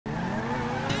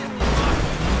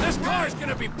car's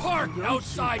gonna be parked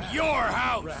outside your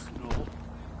house! Shrapnel.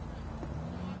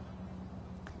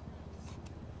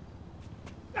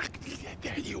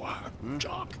 There you are,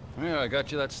 Jock. Yeah, I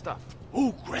got you that stuff.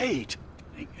 Oh, great.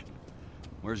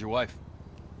 Where's your wife?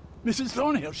 Mrs.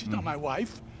 Thornhill, she's not my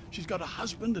wife. She's got a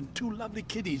husband and 2 lovely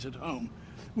kiddies at home.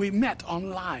 We met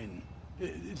online.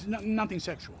 It's nothing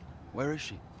sexual. Where is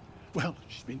she? Well,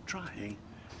 she's been trying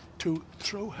to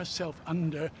throw herself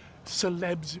under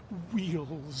celebs'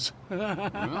 wheels.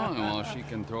 Well, she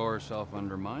can throw herself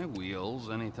under my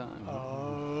wheels anytime.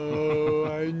 Oh,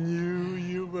 I knew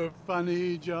you were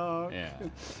funny, Jock. Yeah.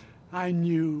 I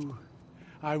knew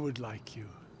I would like you.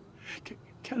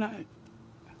 Can I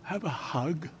have a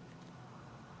hug?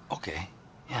 Okay.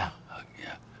 Yeah.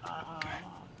 Yeah.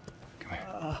 Come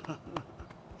here.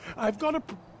 I've got a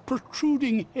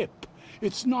protruding hip.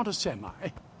 It's not a semi.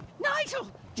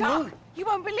 Nigel! Jock! You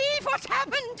won't believe what's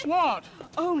happened! What?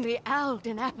 Only Al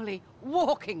DiNapoli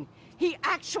walking. He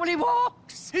actually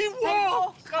walks! He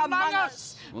walks among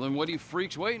us! Well, then what are you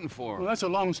freaks waiting for? Well, that's a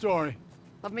long story.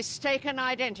 Of mistaken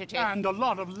identity. And a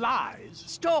lot of lies.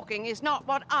 Stalking is not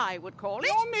what I would call it.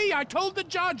 Nor me. I told the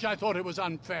judge I thought it was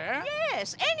unfair.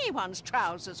 Yes, anyone's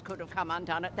trousers could have come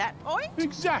undone at that point.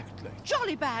 Exactly.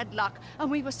 Jolly bad luck, and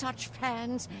we were such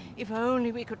fans. If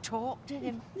only we could talk to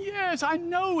him. Yes, I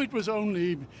know it was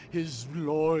only his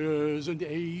lawyers and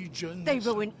agents. They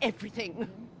ruin everything.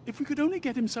 If we could only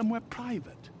get him somewhere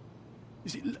private. You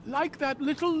see, like that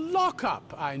little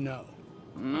lockup I know.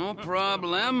 No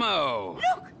problemo.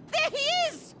 Look, there he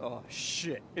is! Oh,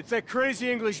 shit. It's that crazy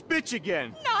English bitch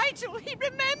again. Nigel, he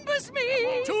remembers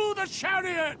me! To the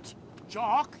chariot!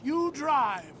 Jock, you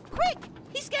drive. Quick,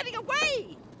 he's getting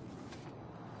away!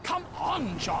 Come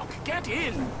on, Jock, get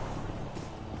in.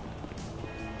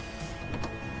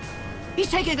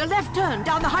 He's taking a left turn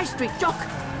down the high street, Jock.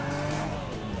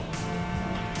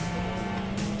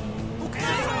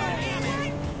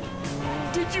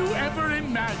 Did you ever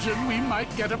imagine we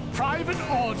might get a private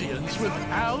audience with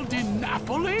Al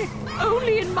DiNapoli?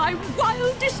 Only in my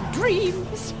wildest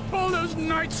dreams. All those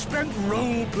nights spent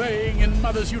role-playing in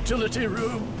Mother's utility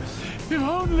room. If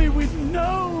only we'd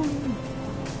known.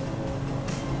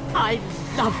 I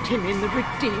loved him in The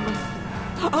Redeemer.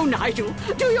 Oh, Nigel,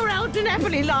 do your Al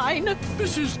DiNapoli line.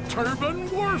 This is turban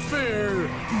warfare,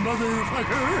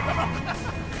 motherfucker.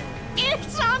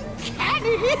 It's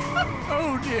uncanny.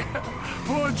 Oh, dear.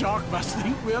 Poor Jock must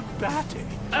think we're batty.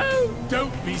 Oh,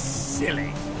 don't be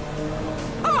silly.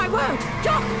 Oh, my word.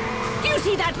 Jock, do you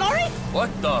see that lorry? What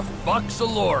the fuck's a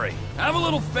lorry? Have a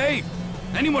little faith.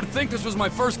 Anyone would think this was my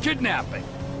first kidnapping.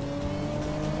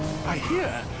 I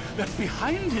hear that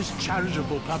behind his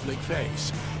charitable public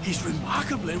face, he's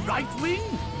remarkably right-wing.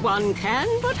 One can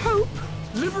but hope.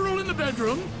 Liberal in the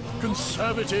bedroom,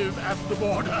 conservative at the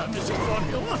border, Mrs.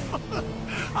 Thornhill.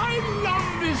 I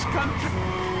love this country.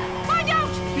 Find out!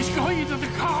 He's going into the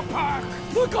car park.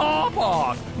 The car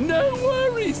park. No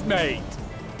worries, mate.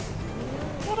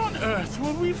 What on earth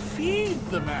will we feed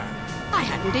the man? I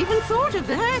hadn't even thought of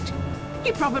that.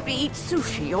 He probably eats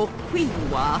sushi or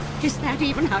quinoa. Is that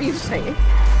even how you say it?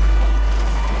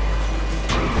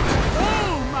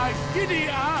 Oh, my giddy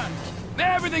aunt.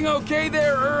 Everything okay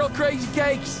there, Earl Crazy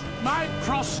Cakes? My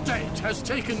prostate has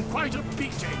taken quite a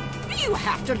beating. You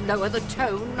have to lower the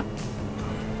tone.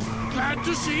 Glad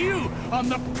to see you on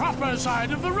the proper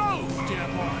side of the road, dear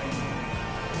boy.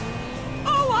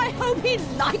 Oh, I hope he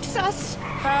likes us.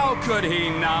 How could he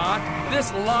not?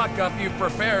 This lockup you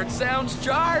prepared sounds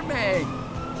charming.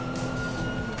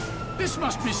 This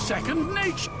must be second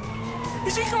nature.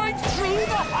 Is he going through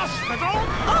the hospital?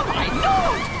 Oh, my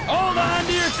Lord! Hold on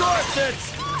to your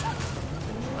corsets!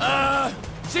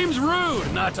 Seems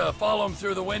rude not to follow him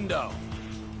through the window.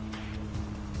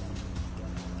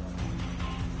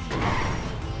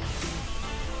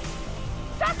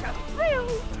 Such a thrill!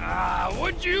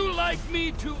 Would you like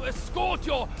me to escort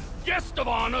your guest of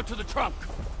honor to the trunk?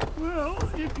 Well,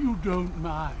 if you don't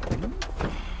mind.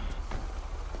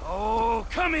 Oh,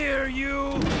 come here,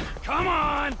 you! Come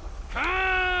on!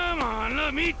 Come on,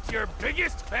 let me meet your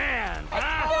biggest fan!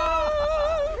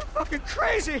 Oh, you're fucking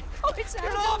crazy. Oh, it's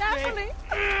Al DiNapoli.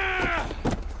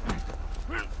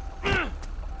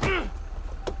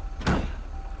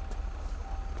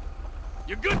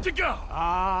 You're good to go!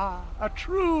 Ah, a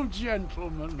true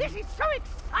gentleman. This is so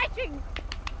exciting.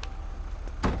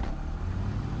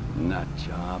 Nut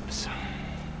jobs.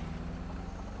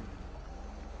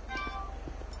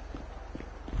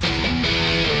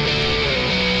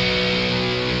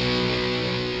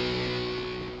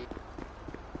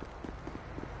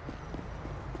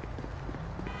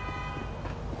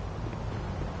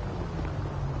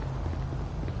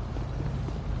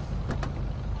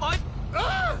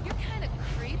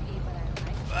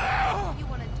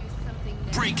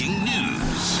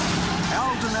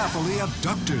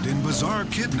 abducted in bizarre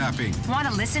kidnapping. Want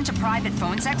to listen to private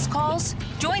phone sex calls?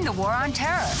 Join the war on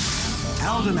terror.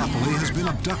 Alden Napoli has been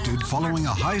abducted following a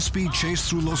high-speed chase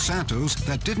through Los Santos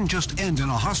that didn't just end in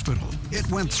a hospital. It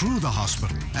went through the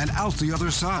hospital and out the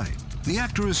other side. The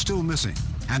actor is still missing,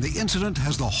 and the incident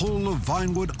has the whole of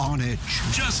Vinewood on edge.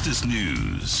 Justice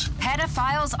News.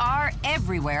 Pedophiles are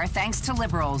everywhere thanks to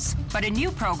liberals. But a new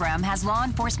program has law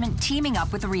enforcement teaming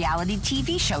up with a reality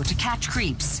TV show to catch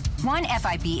creeps. One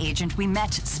FIB agent we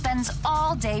met spends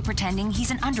all day pretending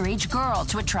he's an underage girl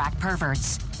to attract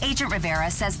perverts. Agent Rivera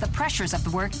says the pressures of the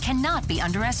work cannot be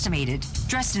underestimated.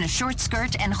 Dressed in a short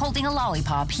skirt and holding a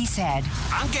lollipop, he said,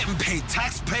 I'm getting paid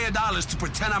taxpayer dollars to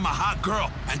pretend I'm a hot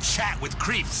girl and chat with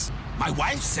creeps. My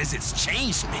wife says it's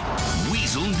changed me.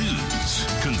 Weasel News,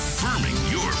 confirming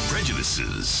your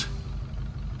prejudices.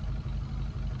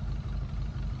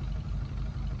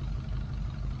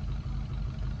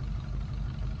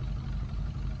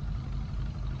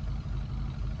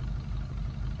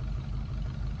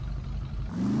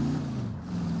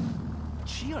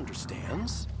 She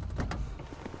understands.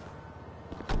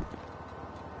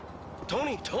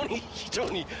 Tony!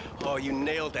 Oh, you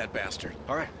nailed that bastard.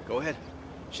 All right, go ahead.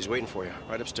 She's waiting for you,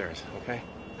 right upstairs, okay?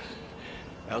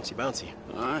 Bouncy, bouncy.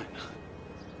 All right.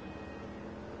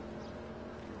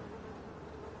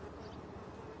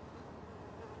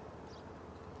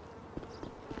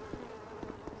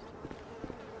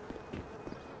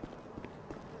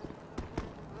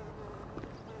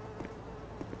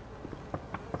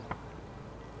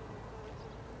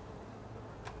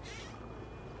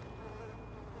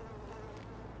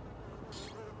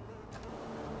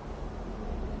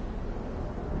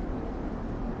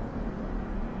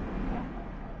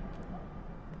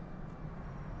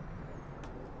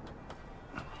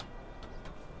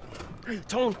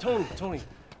 Tony.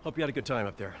 Hope you had a good time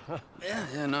up there, huh?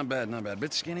 Yeah, not bad.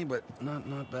 Bit skinny, but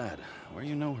not bad. Where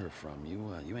you know her from?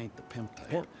 You ain't the pimp type.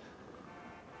 Pimp?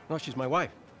 No, she's my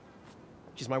wife.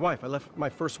 She's my wife. I left my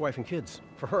first wife and kids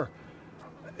for her.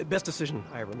 Best decision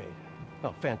I ever made.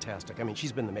 Oh, fantastic. I mean,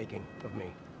 she's been the making of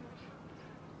me.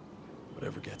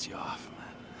 Whatever gets you off, man.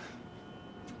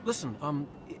 Listen,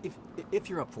 if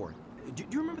you're up for it, do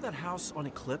you remember that house on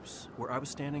Eclipse where I was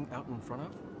standing out in front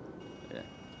of? Yeah.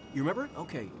 You remember it?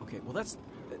 Okay. Well,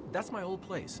 that's my old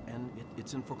place, and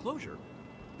it's in foreclosure.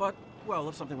 But, well,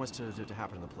 if something was to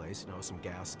happen in the place, you know, some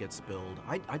gas gets spilled,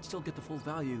 I'd still get the full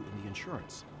value in the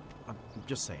insurance. I'm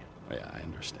just saying. Oh, yeah, I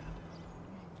understand.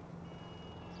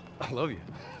 I love you.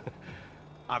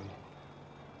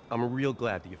 I'm real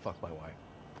glad that you fucked my wife.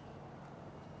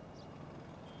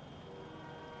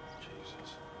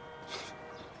 Jesus.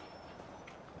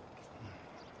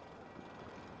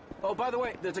 Oh, by the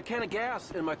way, there's a can of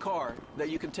gas in my car that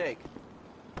you can take.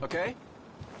 Okay?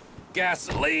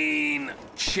 Gasoline,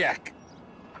 check.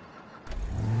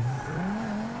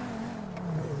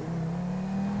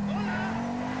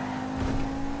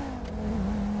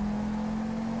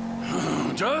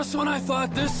 Just when I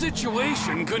thought this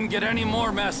situation couldn't get any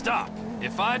more messed up.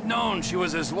 If I'd known she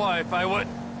was his wife, I would...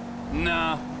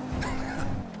 Nah.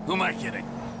 Who am I kidding?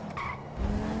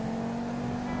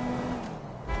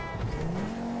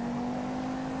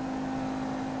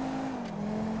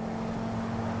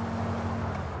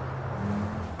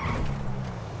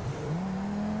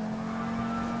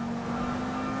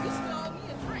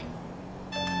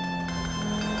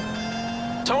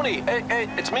 Tony, hey,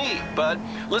 it's me, bud.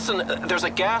 Listen, there's a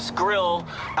gas grill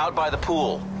out by the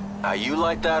pool. Now, you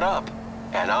light that up,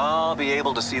 and I'll be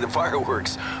able to see the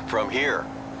fireworks from here.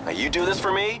 Now, you do this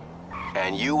for me,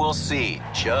 and you will see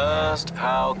just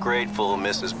how grateful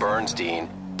Mrs. Bernstein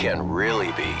can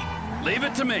really be. Leave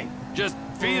it to me. Just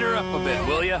feed her up a bit,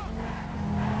 will ya?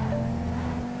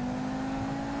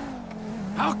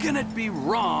 How can it be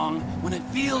wrong when it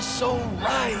feels so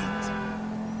right?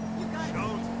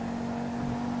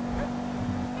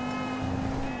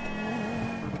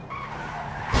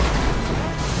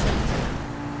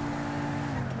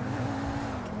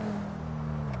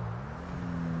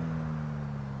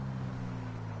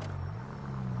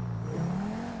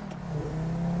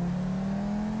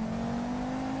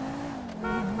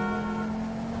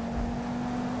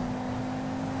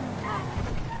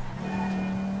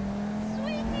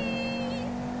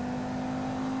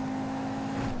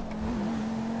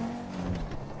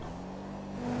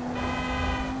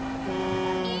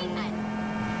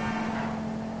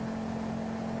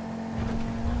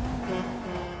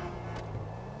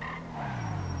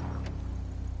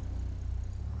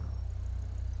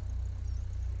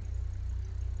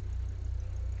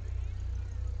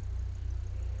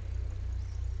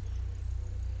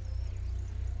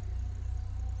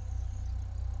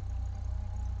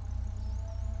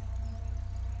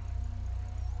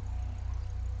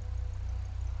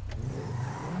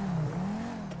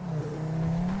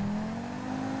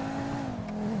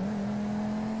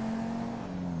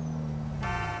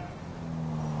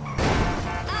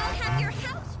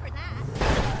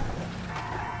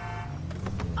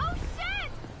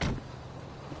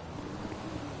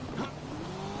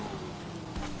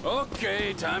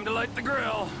 Okay, time to light the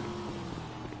grill.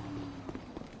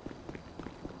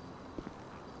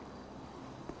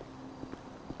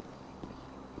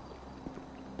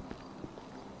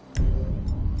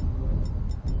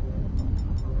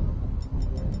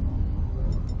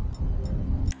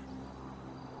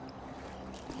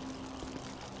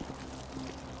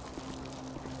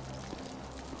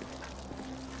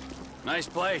 Nice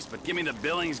place, but give me the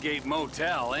Billingsgate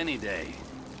Motel any day.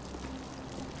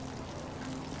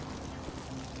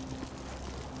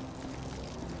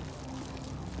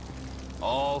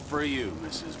 All for you,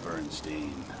 Mrs.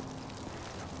 Bernstein.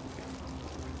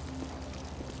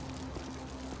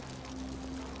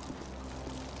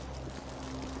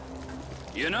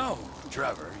 You know,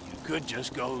 Trevor, you could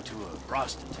just go to a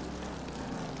prostitute.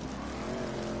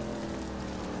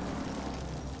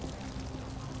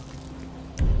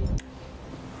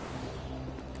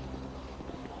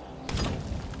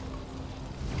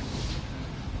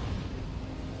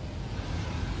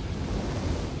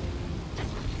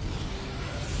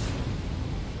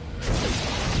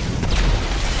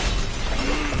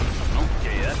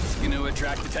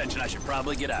 Attract attention. I should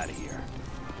probably get out of here.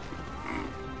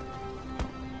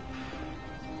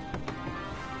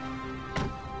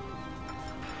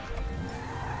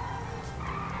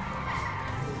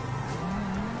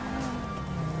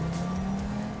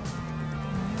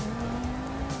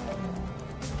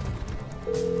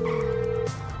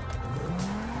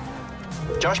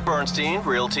 Josh Bernstein,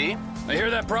 Realty. I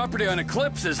hear that property on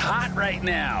Eclipse is hot right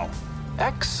now.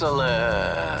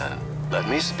 Excellent. Let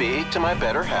me speak to my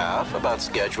better half about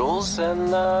schedules,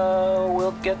 and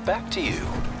we'll get back to you.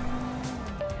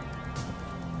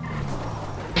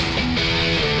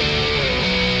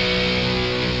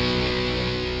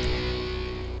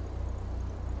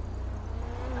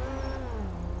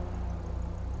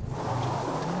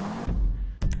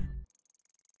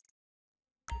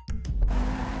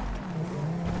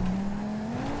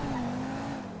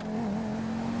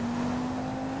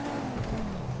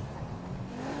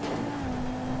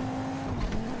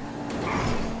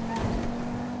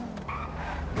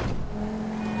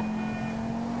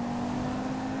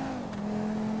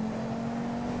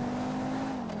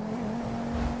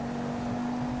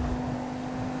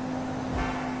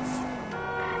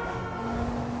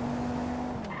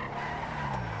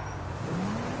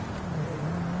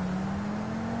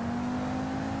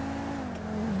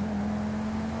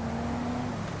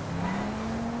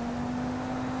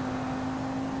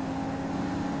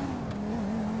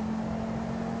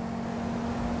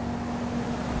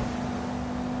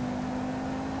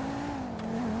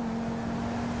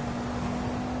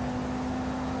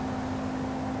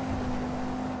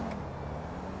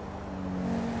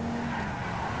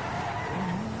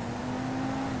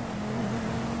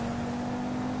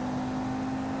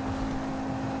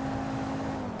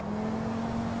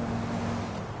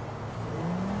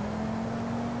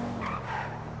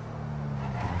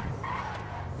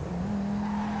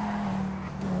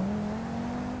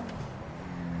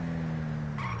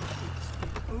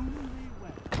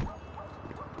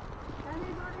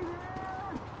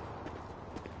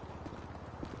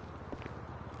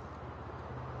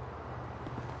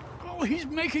 Oh, he's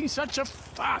making such a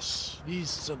fuss, these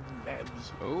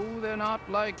celebs. Oh, they're not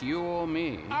like you or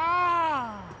me.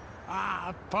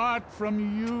 Apart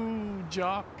from you,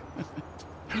 Jock.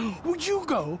 Would you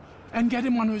go and get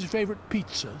him one of his favorite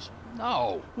pizzas?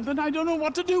 No. Well, then I don't know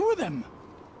what to do with him.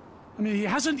 I mean, he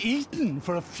hasn't eaten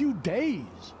for a few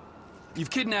days.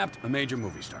 You've kidnapped a major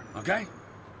movie star, okay?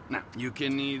 Now, you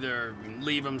can either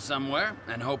leave him somewhere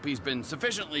and hope he's been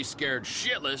sufficiently scared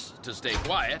shitless to stay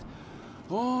quiet,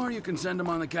 or you can send him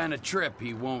on the kind of trip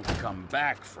he won't come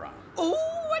back from.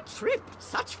 Oh, a trip!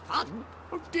 Such fun!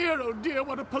 Oh, dear,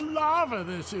 what a palaver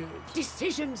this is.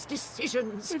 Decisions,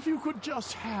 decisions. If you could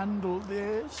just handle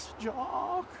this,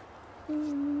 Jock.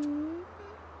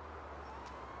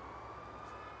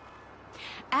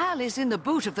 Al is in the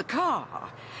boot of the car.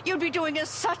 You'd be doing us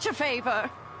such a favor.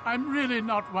 I'm really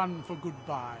not one for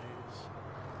goodbyes.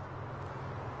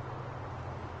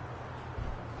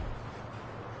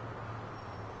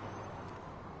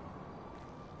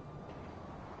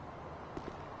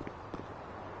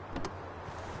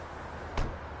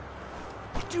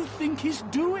 What do you think he's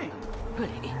doing? But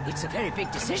it's a very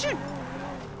big decision.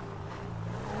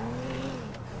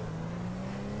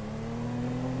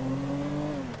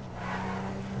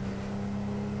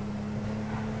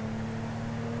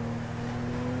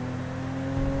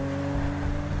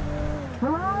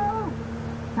 Hello?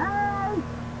 Hey?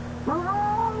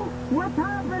 Hello? What's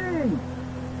happening?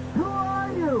 Who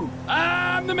are you?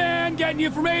 I'm the man getting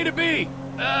you from A to B.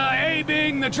 A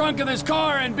being the trunk of this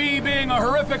car and B being a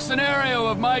horrific scenario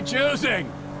of my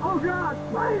choosing. Oh, God,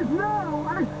 please,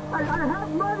 no! I have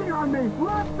money on me,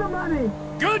 lots of money!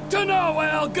 Good to know,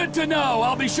 Al, good to know.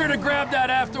 I'll be sure to grab that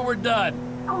after we're done.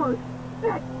 Oh,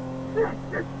 shit!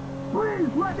 Please,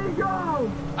 let me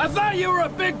go! I thought you were a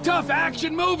big, tough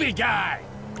action movie guy.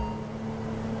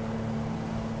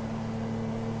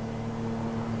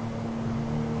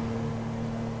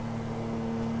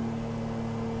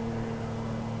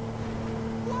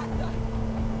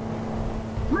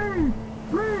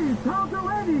 Please, don't do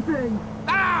anything!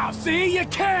 Ow, see, you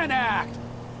can act.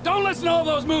 Don't listen to all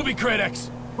those movie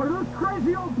critics. Are those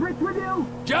crazy old bricks with you?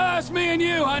 Just me and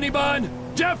you, honey bun.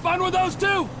 Did you have fun with those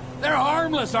two? They're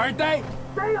harmless, aren't they?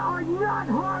 They are not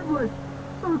harmless!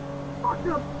 Those fucked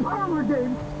up parlor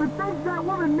games, the things that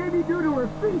woman made me do to her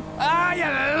feet! Ah,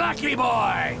 you lucky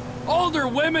boy! Older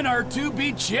women are to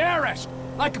be cherished,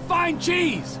 like a fine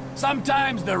cheese.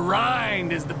 Sometimes the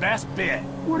rind is the best bit.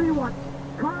 What do you want?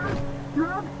 Cars?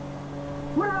 Drugs?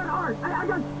 What about art? I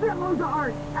got shitloads of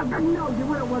art! No, you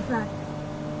wouldn't want that.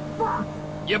 Fuck!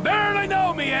 You barely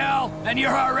know me, Al, and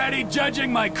you're already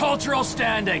judging my cultural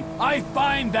standing. I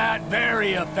find that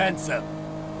very offensive.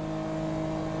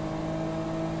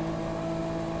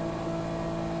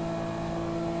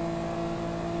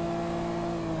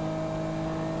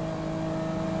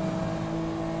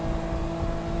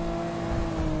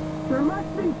 There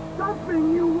must be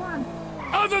something you want.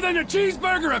 Other than a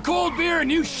cheeseburger, a cold beer,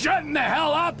 and you shutting the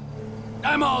hell up,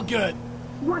 I'm all good.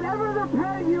 Whatever they're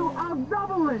paying you, I'll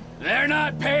double it. They're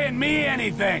not paying me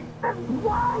anything. Then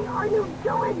why are you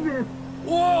doing this?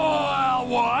 Well,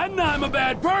 one, I'm a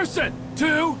bad person.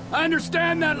 Two, I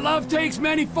understand that love takes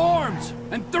many forms.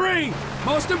 And three,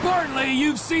 most importantly,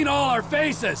 you've seen all our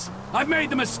faces. I've made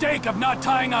the mistake of not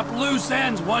tying up loose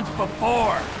ends once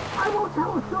before. I won't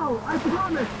tell a soul, I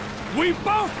promise. We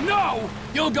both know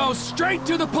you'll go straight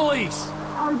to the police.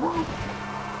 I won't.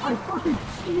 I fucking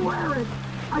swear it.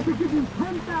 I could give you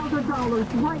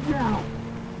 $10,000 right now.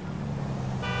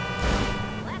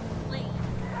 Let's leave.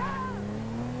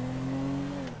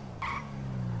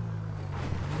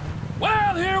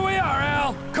 Well, here we are,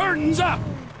 Al. Curtains up.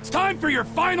 It's time for your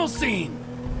final scene.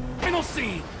 Final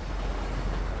scene.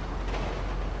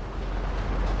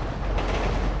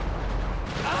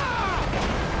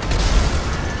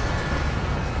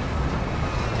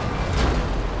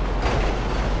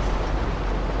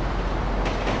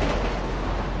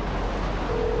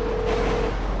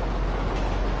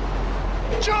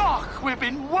 Jock, we've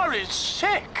been worried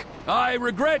sick. I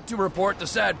regret to report the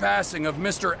sad passing of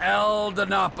Mr.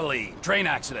 Aldenopoli. Train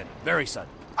accident. Very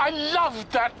sudden. I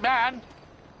loved that man.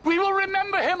 We will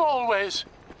remember him always.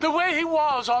 The way he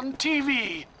was on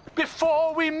TV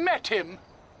before we met him.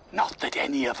 Not that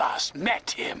any of us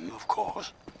met him, of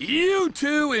course. You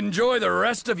two enjoy the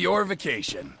rest of your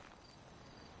vacation.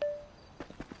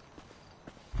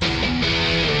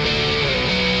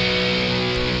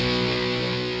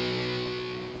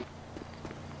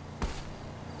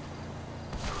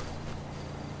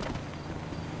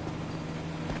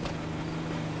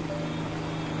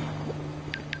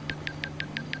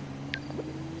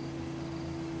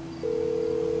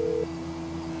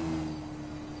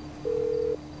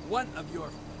 One of your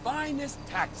finest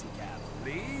taxi cabs,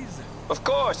 please. Of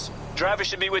course. Driver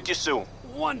should be with you soon.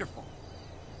 Wonderful.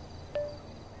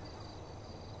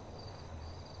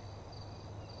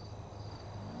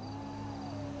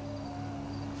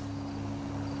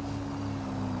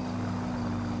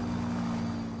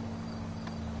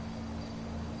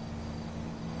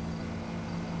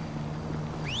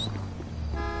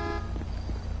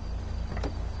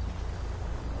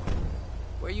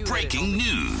 Breaking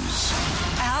news.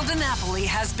 Alden Napoli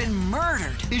has been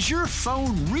murdered. Is your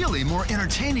phone really more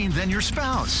entertaining than your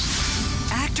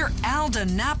spouse? Actor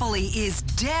Alden Napoli is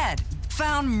dead.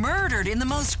 Found murdered in the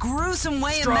most gruesome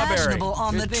way Strawberry. imaginable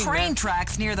on Good the thing, train man.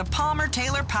 tracks near the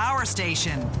Palmer-Taylor Power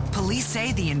Station. Police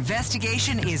say the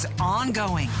investigation is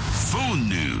ongoing. Phone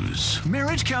news.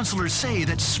 Marriage counselors say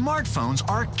that smartphones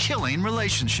are killing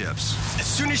relationships. As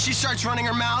soon as she starts running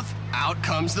her mouth, out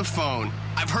comes the phone.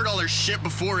 I've heard all her shit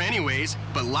before anyways,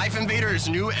 but Life Invader is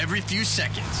new every few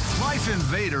seconds. Life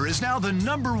Invader is now the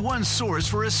 #1 source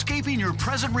for escaping your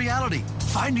present reality,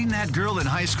 finding that girl in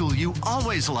high school you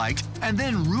always liked, and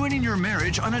then ruining your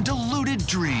marriage on a deluded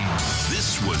dream.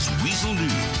 This was Weasel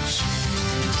News.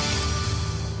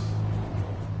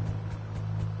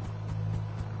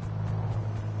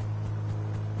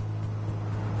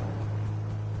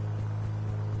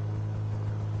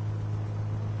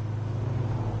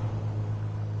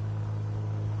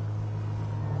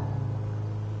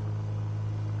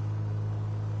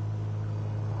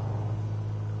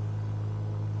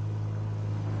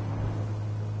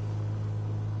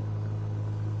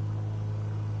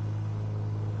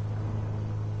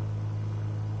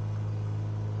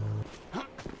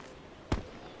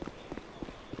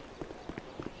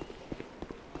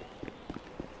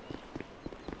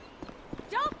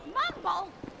 asshole!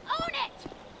 Own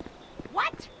it!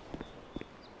 What?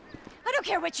 I don't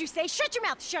care what you say. Shut your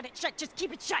mouth. Shut it. Shut. Just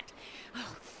keep it shut.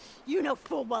 Oh, you know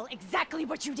full well exactly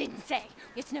what you didn't say.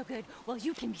 It's no good. Well,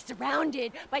 you can be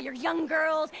surrounded by your young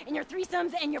girls and your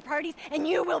threesomes and your parties, and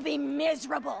you will be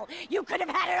miserable. You could have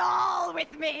had it all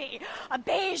with me. A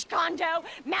beige condo,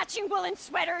 matching woolen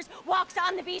sweaters, walks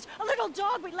on the beach, a little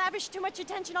dog we lavish too much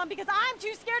attention on because I'm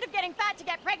too scared of getting fat to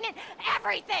get pregnant.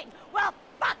 Everything. Well,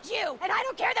 fuck you. And I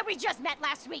don't care that we just met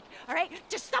last week, all right?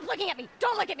 Just stop looking at me.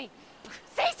 Don't look at me.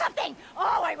 Say something.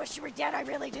 Oh, I wish you were dead. I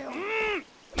really do.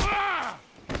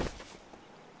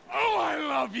 Oh, I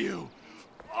love you!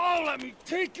 Oh, let me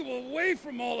take you away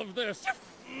from all of this!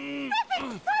 You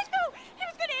psycho! He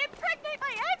was gonna impregnate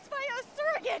my ex by a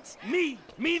surrogate! Me?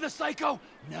 Me the psycho?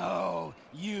 No,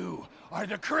 you are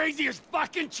the craziest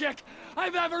fucking chick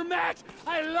I've ever met!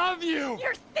 I love you!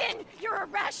 You're thin! You're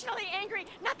irrationally angry!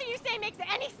 Nothing you say makes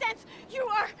any sense! You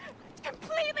are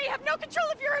completely have no control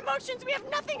of your emotions! We have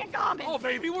nothing in common! Oh,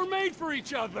 baby, we're made for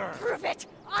each other! Prove it!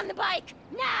 On the bike!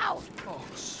 Now! Oh,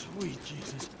 sweet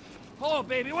Jesus. Oh,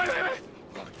 baby, wait! Oh, I got you.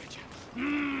 I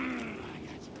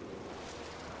got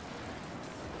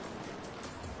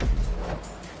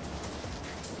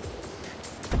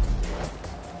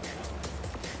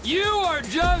you. You are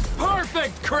just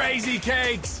perfect, Crazy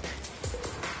Cakes!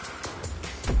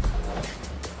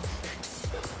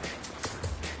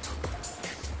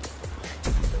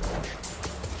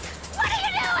 What are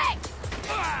you doing?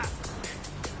 Ah!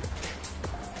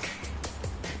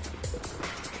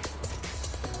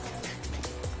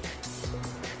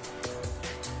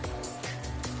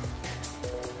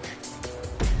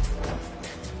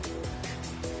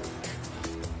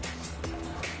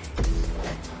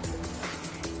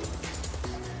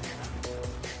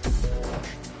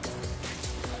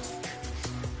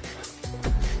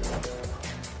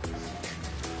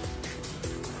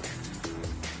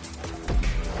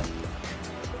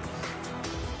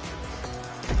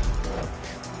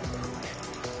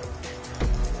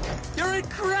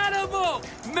 Incredible!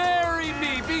 Marry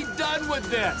me! Be done with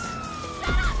this! Shut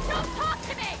up! Don't talk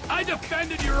to me! I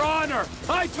defended your honor!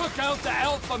 I took out the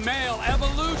alpha male!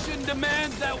 Evolution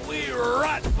demands that we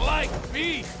rut like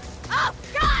beasts! Oh,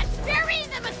 God! Spare me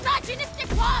the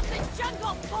misogynistic law of the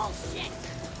jungle bullshit!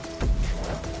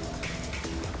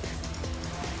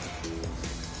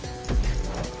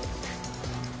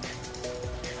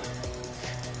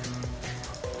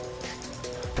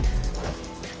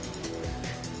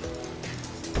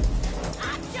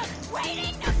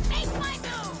 Waiting to make my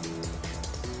move!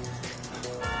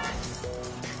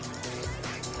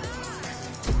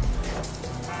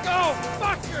 Go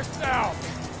fuck yourself!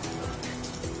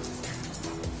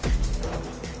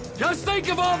 Just think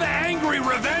of all the angry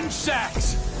revenge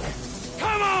sex!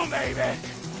 Come on, baby!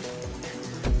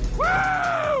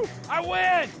 Woo! I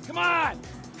win! Come on!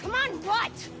 Come on,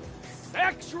 what?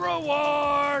 Sex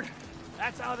reward!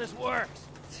 That's how this works.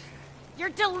 You're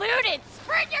deluded!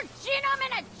 Spread your genome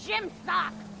in a gym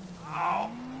sock! Oh,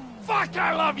 fuck,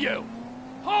 I love you!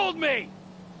 Hold me!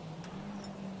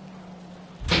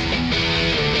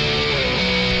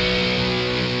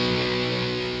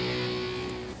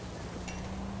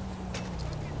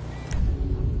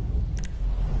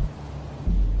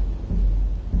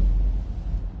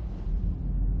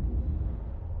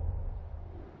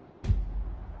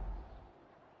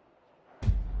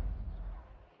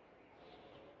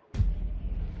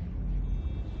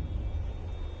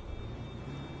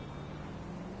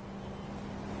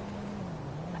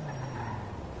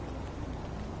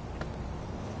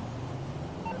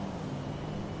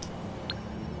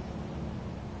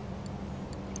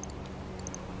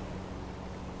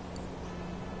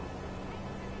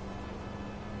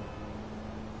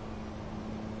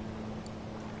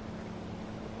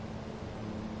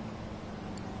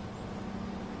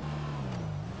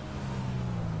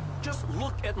 Just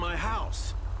look at my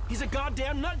house. He's a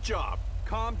goddamn nut job.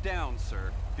 Calm down,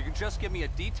 sir. If you can just give me a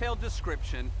detailed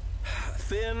description.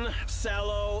 Thin,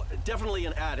 sallow, definitely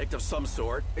an addict of some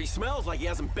sort. He smells like he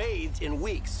hasn't bathed in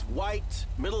weeks. White,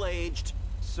 middle-aged.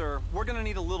 Sir, we're gonna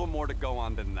need a little more to go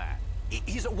on than that.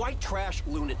 He's a white trash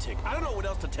lunatic. I don't know what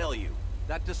else to tell you.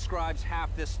 That describes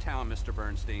half this town, Mr.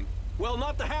 Bernstein. Well,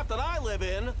 not the half that I live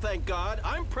in, thank God.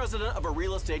 I'm president of a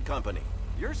real estate company.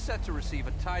 You're set to receive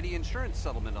a tidy insurance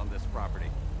settlement on this property.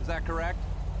 Is that correct?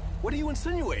 What are you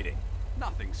insinuating?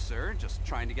 Nothing, sir. Just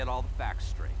trying to get all the facts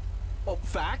straight. Oh,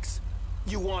 facts?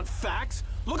 You want facts?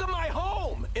 Look at my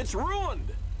home! It's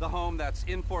ruined! The home that's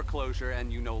in foreclosure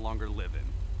and you no longer live in.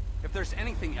 If there's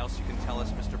anything else you can tell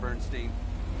us, Mr. Bernstein.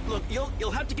 Look,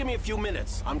 you'll have to give me a few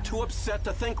minutes. I'm too upset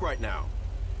to think right now.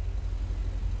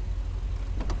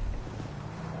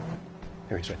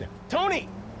 Here he is right there. Tony!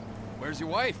 Where's your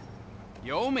wife?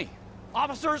 You owe me.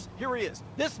 Officers, here he is.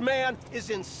 This man is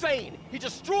insane. He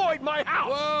destroyed my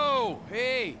house. Whoa!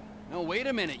 Hey! No, wait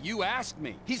a minute. You asked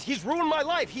me. He's ruined my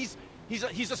life. He's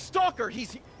a stalker.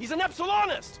 He's an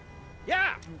Epsilonist.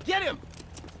 Yeah, get him.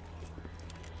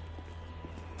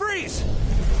 Freeze!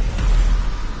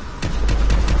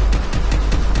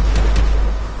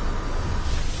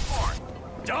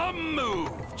 Dumb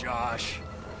move, Josh.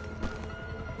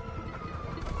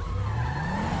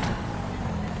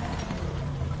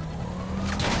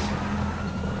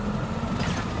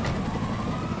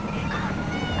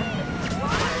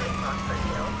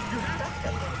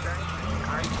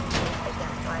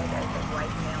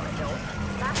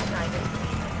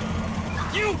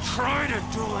 You try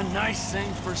to do a nice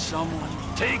thing for someone,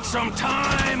 take some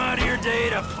time out of your day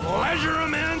to pleasure a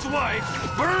man's wife,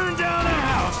 burn down a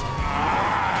house.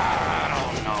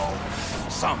 I don't know.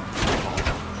 Some people.